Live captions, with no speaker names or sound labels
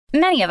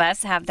Many of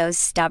us have those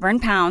stubborn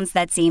pounds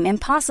that seem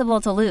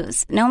impossible to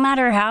lose, no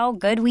matter how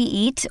good we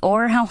eat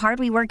or how hard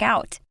we work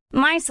out.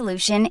 My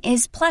solution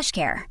is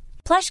PlushCare.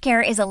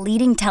 PlushCare is a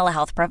leading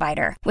telehealth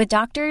provider with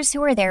doctors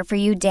who are there for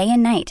you day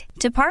and night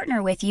to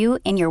partner with you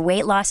in your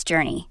weight loss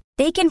journey.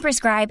 They can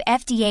prescribe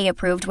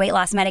FDA-approved weight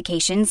loss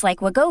medications like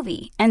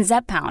Wegovy and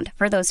Zepbound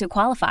for those who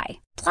qualify.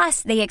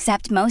 Plus, they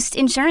accept most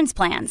insurance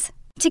plans.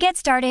 To get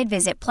started,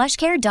 visit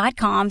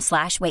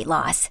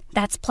plushcare.com/weightloss.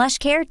 That's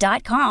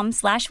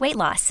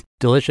plushcare.com/weightloss.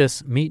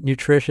 Delicious, meat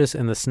nutritious,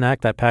 and the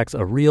snack that packs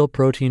a real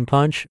protein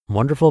punch,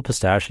 Wonderful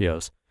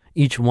Pistachios.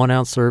 Each 1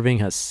 ounce serving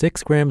has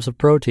 6 grams of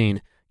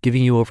protein,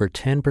 giving you over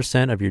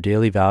 10% of your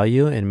daily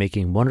value and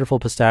making Wonderful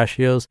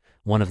Pistachios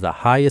one of the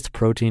highest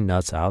protein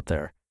nuts out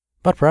there.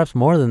 But perhaps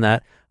more than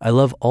that, I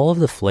love all of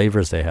the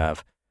flavors they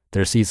have.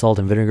 Their sea salt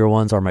and vinegar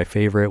ones are my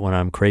favorite when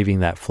I'm craving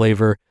that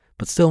flavor,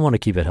 but still want to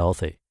keep it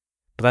healthy.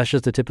 But that's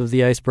just the tip of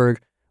the iceberg.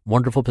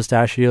 Wonderful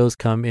Pistachios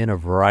come in a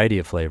variety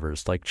of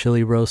flavors like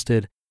chili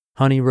roasted,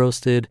 honey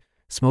roasted,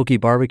 smoky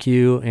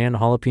barbecue, and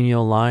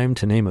jalapeno lime,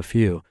 to name a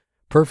few.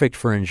 Perfect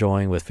for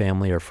enjoying with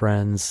family or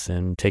friends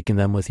and taking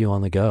them with you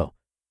on the go.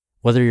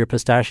 Whether you're a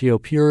pistachio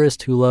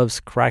purist who loves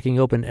cracking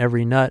open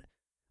every nut,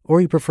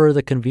 or you prefer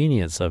the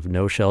convenience of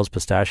no-shells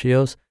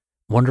pistachios,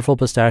 Wonderful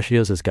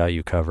Pistachios has got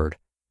you covered.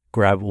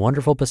 Grab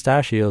Wonderful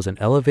Pistachios and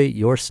elevate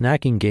your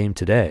snacking game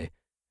today.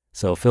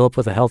 So fill up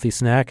with a healthy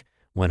snack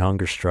when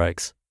hunger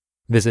strikes.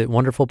 Visit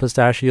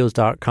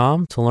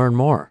wonderfulpistachios.com to learn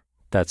more.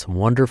 That's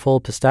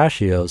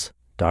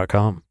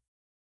wonderfulpistachios.com.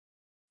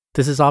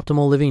 This is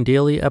Optimal Living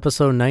Daily,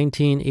 episode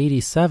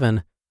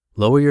 1987,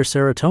 Lower Your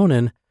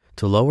Serotonin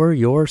to Lower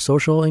Your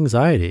Social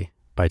Anxiety,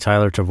 by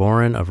Tyler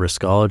Tervooren of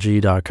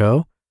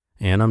Riskology.co.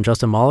 And I'm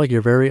Justin Malik,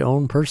 your very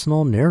own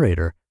personal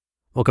narrator.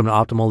 Welcome to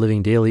Optimal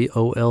Living Daily,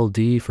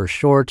 OLD for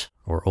short,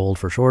 or old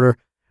for shorter,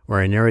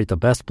 where I narrate the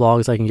best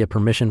blogs I can get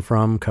permission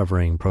from,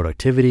 covering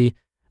productivity,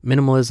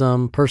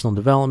 minimalism, personal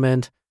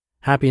development,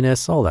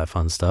 happiness, all that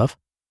fun stuff.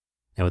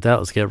 And with that,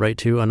 let's get right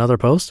to another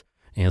post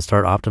and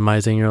start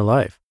optimizing your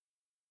life.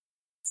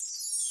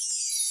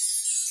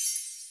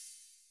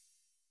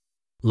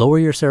 Lower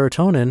Your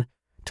Serotonin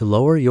to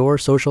Lower Your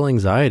Social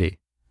Anxiety,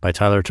 by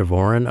Tyler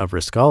Tervooren of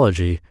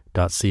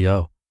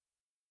Riskology.co.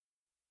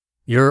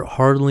 You're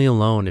hardly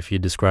alone if you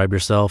describe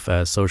yourself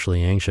as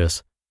socially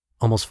anxious.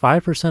 Almost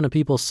 5% of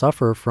people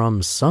suffer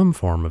from some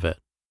form of it.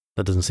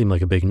 That doesn't seem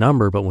like a big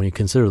number, but when you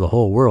consider the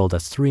whole world,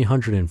 that's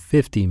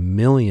 350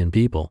 million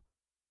people.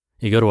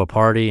 You go to a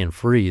party and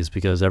freeze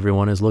because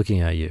everyone is looking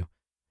at you.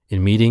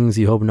 In meetings,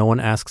 you hope no one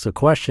asks a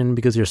question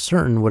because you're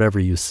certain whatever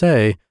you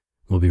say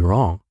will be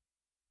wrong.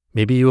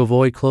 Maybe you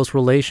avoid close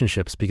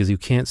relationships because you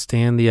can't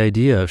stand the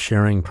idea of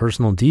sharing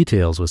personal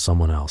details with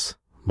someone else.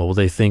 What will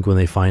they think when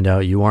they find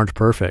out you aren't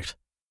perfect?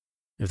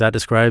 If that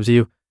describes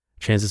you,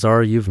 chances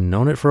are you've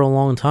known it for a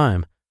long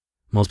time.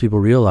 Most people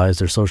realize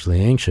they're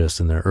socially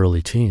anxious in their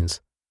early teens.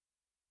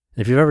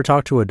 If you've ever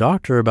talked to a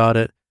doctor about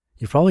it,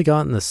 you've probably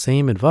gotten the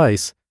same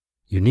advice: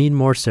 you need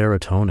more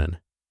serotonin.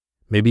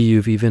 Maybe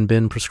you've even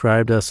been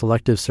prescribed a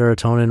selective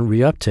serotonin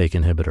reuptake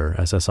inhibitor,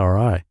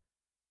 SSRI.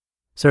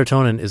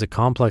 Serotonin is a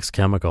complex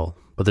chemical,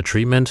 but the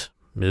treatment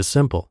is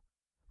simple.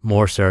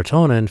 More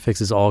serotonin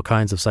fixes all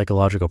kinds of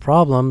psychological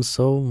problems,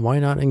 so why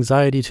not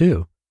anxiety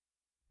too?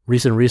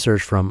 Recent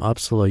research from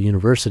Uppsala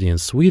University in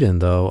Sweden,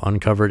 though,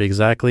 uncovered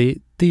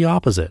exactly the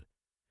opposite.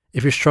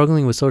 If you're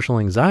struggling with social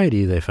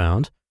anxiety, they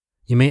found,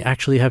 you may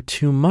actually have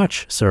too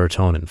much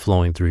serotonin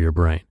flowing through your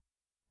brain.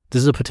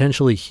 This is a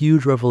potentially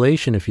huge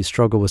revelation if you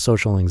struggle with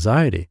social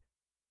anxiety.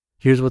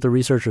 Here's what the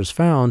researchers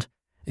found,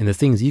 and the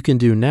things you can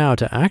do now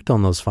to act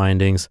on those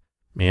findings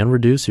and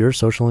reduce your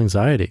social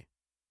anxiety.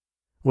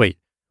 Wait,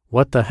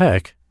 what the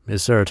heck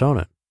is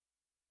serotonin?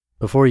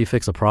 Before you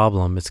fix a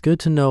problem, it's good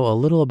to know a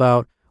little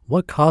about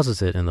what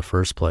causes it in the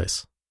first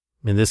place.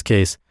 In this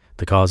case,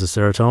 the cause is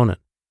serotonin.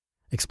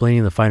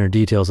 Explaining the finer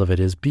details of it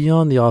is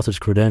beyond the author's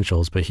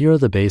credentials, but here are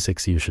the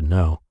basics you should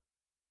know.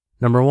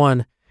 Number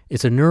 1,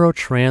 it's a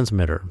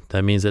neurotransmitter.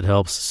 That means it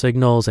helps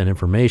signals and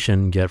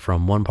information get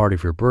from one part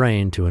of your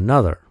brain to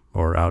another,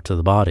 or out to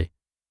the body.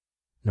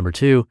 Number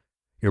 2,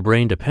 your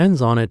brain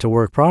depends on it to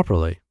work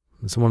properly.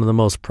 It's one of the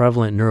most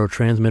prevalent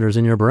neurotransmitters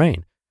in your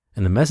brain,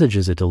 and the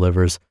messages it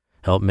delivers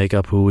help make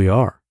up who we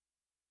are.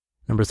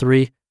 Number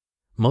 3,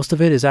 most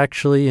of it is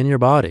actually in your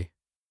body.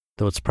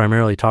 Though it's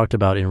primarily talked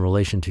about in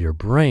relation to your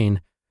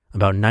brain,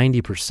 about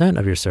 90%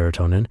 of your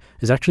serotonin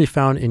is actually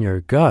found in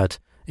your gut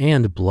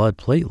and blood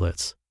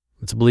platelets.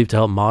 It's believed to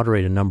help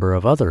moderate a number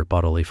of other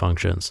bodily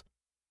functions.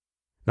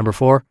 Number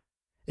 4,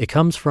 it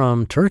comes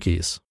from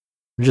turkeys.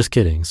 Just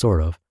kidding,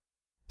 sort of.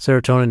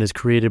 Serotonin is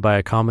created by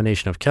a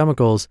combination of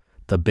chemicals,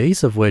 the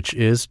base of which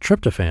is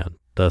tryptophan,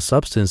 the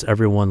substance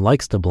everyone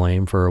likes to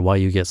blame for why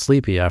you get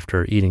sleepy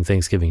after eating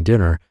Thanksgiving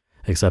dinner,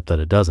 except that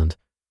it doesn't.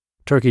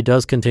 Turkey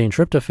does contain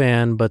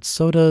tryptophan, but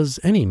so does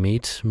any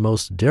meat,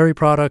 most dairy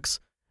products,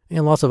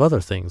 and lots of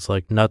other things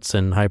like nuts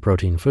and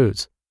high-protein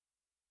foods.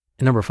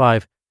 And number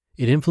 5,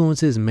 it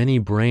influences many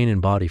brain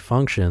and body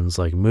functions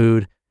like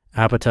mood,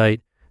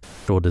 appetite,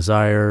 sexual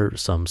desire,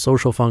 some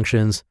social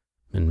functions,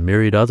 and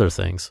myriad other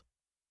things.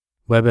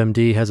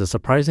 WebMD has a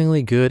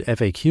surprisingly good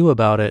FAQ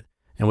about it,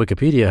 and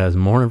Wikipedia has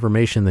more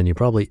information than you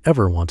probably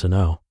ever want to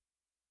know.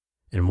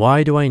 And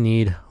why do I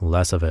need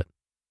less of it?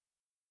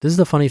 This is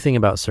the funny thing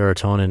about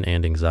serotonin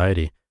and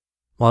anxiety.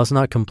 While it's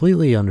not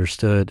completely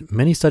understood,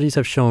 many studies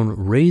have shown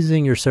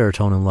raising your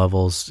serotonin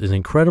levels is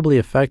incredibly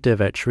effective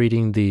at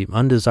treating the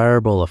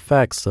undesirable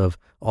effects of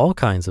all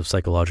kinds of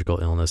psychological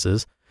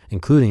illnesses,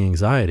 including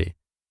anxiety.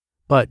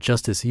 But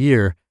just this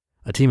year,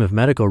 a team of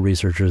medical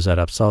researchers at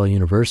Uppsala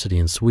University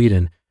in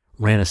Sweden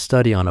ran a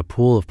study on a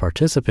pool of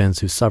participants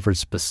who suffered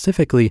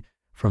specifically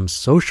from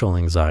social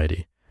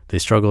anxiety. They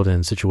struggled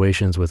in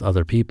situations with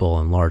other people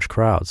in large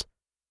crowds.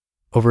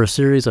 Over a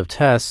series of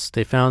tests,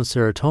 they found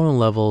serotonin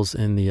levels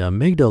in the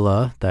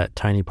amygdala, that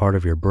tiny part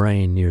of your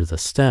brain near the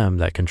stem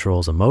that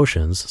controls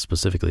emotions,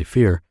 specifically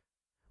fear,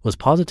 was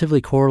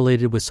positively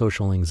correlated with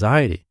social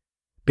anxiety.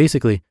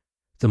 Basically,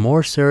 the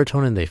more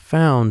serotonin they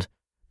found,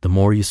 the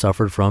more you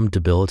suffered from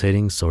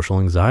debilitating social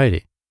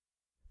anxiety.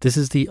 This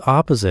is the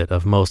opposite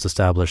of most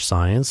established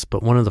science,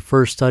 but one of the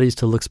first studies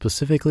to look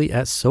specifically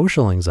at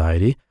social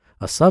anxiety,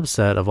 a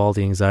subset of all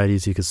the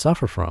anxieties you could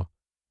suffer from.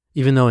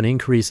 Even though an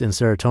increase in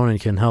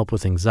serotonin can help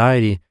with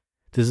anxiety,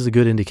 this is a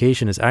good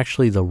indication it's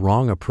actually the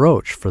wrong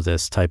approach for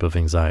this type of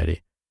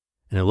anxiety.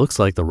 And it looks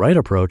like the right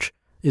approach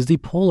is the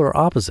polar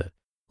opposite.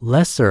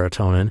 Less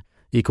serotonin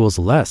equals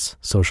less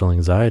social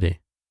anxiety.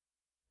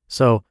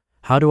 So,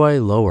 how do I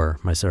lower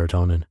my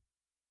serotonin?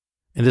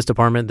 In this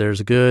department,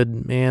 there's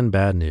good and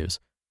bad news.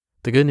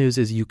 The good news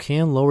is you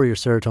can lower your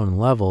serotonin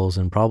levels,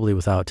 and probably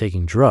without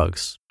taking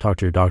drugs. Talk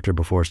to your doctor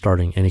before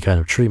starting any kind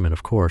of treatment,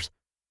 of course.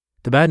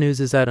 The bad news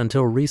is that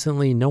until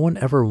recently, no one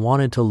ever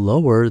wanted to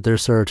lower their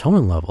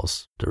serotonin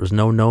levels. There was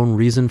no known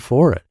reason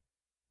for it.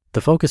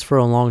 The focus for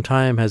a long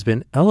time has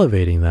been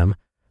elevating them,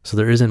 so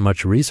there isn't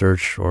much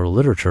research or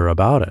literature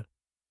about it.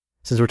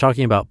 Since we're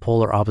talking about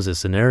polar opposite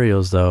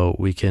scenarios, though,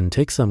 we can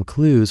take some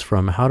clues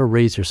from how to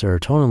raise your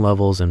serotonin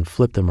levels and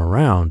flip them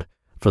around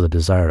for the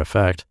desired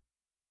effect.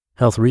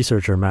 Health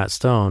researcher Matt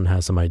Stone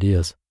has some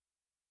ideas.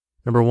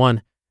 Number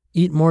 1,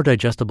 eat more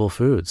digestible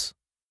foods.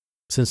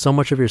 Since so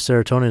much of your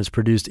serotonin is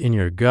produced in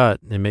your gut,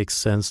 it makes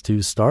sense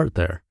to start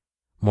there.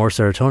 More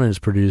serotonin is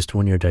produced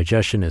when your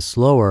digestion is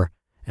slower,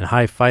 and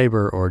high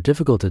fiber or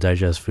difficult to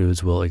digest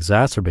foods will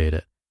exacerbate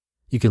it.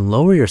 You can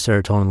lower your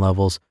serotonin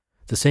levels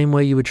the same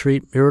way you would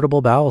treat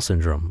irritable bowel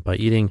syndrome, by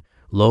eating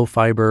low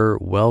fiber,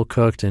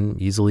 well-cooked,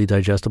 and easily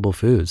digestible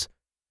foods.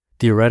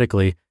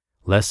 Theoretically,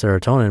 less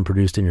serotonin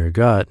produced in your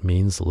gut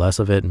means less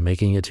of it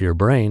making it to your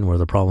brain where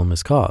the problem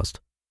is caused.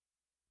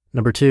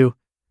 Number 2,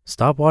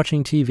 stop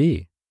watching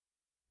TV.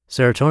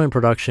 Serotonin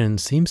production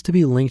seems to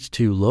be linked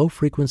to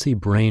low-frequency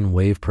brain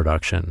wave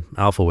production,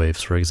 alpha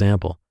waves, for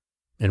example.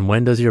 And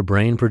when does your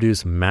brain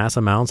produce mass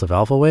amounts of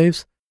alpha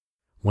waves?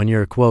 When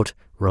you're, quote,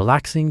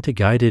 relaxing to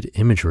guided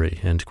imagery,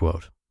 end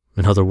quote.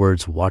 In other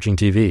words, watching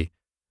TV.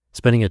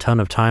 Spending a ton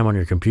of time on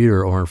your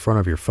computer or in front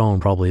of your phone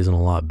probably isn't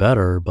a lot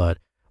better, but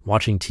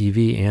watching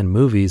TV and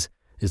movies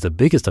is the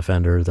biggest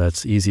offender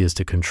that's easiest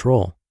to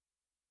control.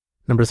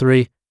 Number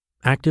 3,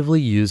 actively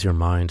use your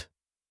mind.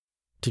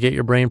 To get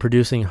your brain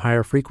producing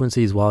higher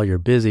frequencies while you're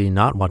busy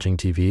not watching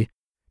TV,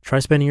 try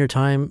spending your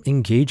time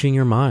engaging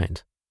your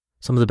mind.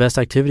 Some of the best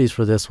activities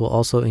for this will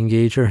also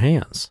engage your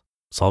hands.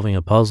 Solving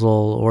a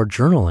puzzle or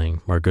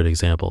journaling are good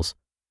examples.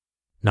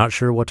 Not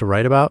sure what to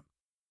write about?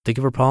 Think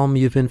of a problem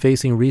you've been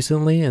facing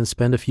recently and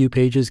spend a few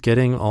pages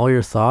getting all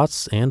your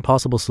thoughts and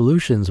possible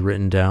solutions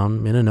written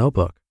down in a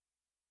notebook.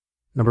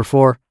 Number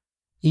 4,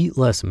 eat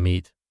less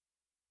meat.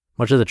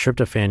 Much of the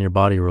tryptophan your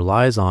body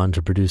relies on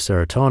to produce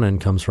serotonin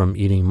comes from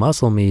eating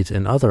muscle meat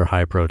and other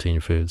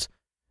high-protein foods.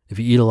 If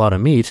you eat a lot of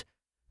meat,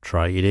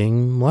 try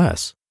eating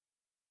less.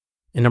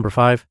 And number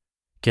 5,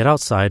 get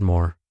outside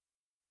more.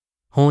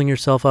 Holding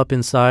yourself up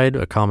inside,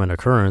 a common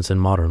occurrence in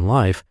modern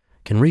life,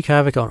 can wreak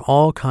havoc on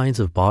all kinds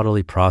of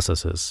bodily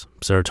processes,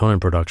 serotonin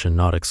production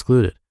not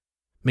excluded.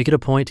 Make it a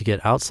point to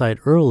get outside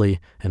early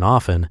and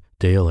often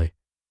daily.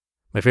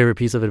 My favorite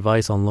piece of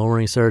advice on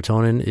lowering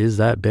serotonin is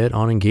that bit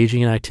on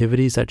engaging in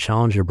activities that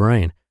challenge your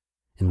brain.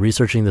 In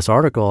researching this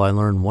article, I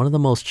learned one of the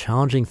most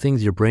challenging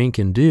things your brain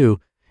can do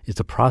is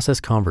to process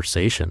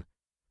conversation.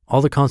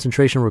 All the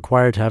concentration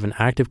required to have an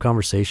active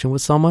conversation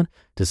with someone,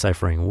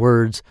 deciphering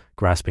words,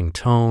 grasping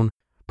tone,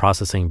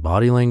 processing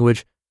body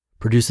language,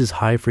 produces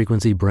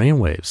high-frequency brain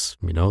waves,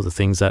 the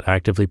things that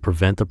actively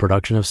prevent the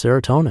production of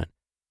serotonin.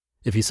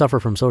 If you suffer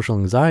from social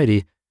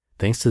anxiety,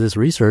 thanks to this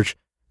research,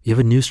 you have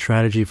a new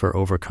strategy for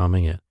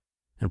overcoming it.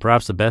 And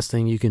perhaps the best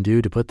thing you can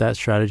do to put that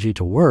strategy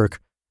to work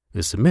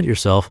is submit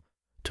yourself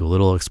to a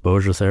little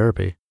exposure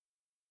therapy.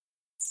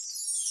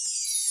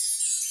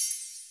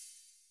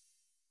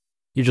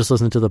 You just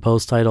listened to the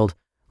post titled,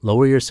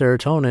 Lower Your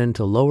Serotonin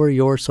to Lower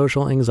Your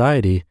Social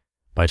Anxiety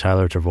by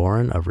Tyler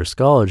Tervooren of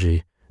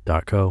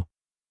Riskology.co.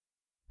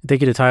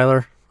 Thank you to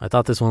Tyler. I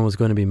thought this one was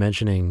going to be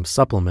mentioning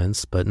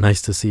supplements, but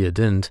nice to see it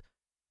didn't.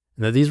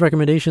 And that these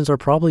recommendations are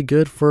probably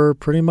good for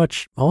pretty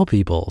much all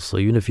people. So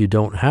even if you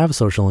don't have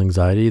social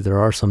anxiety, there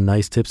are some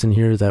nice tips in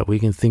here that we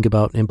can think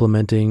about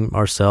implementing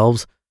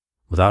ourselves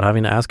without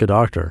having to ask a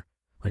doctor.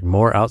 Like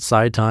more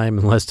outside time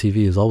and less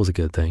TV is always a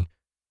good thing.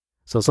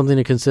 So something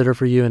to consider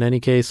for you in any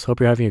case. Hope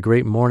you're having a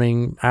great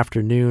morning,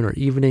 afternoon, or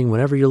evening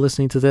whenever you're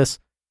listening to this.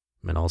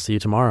 And I'll see you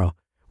tomorrow,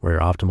 where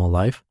your optimal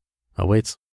life awaits.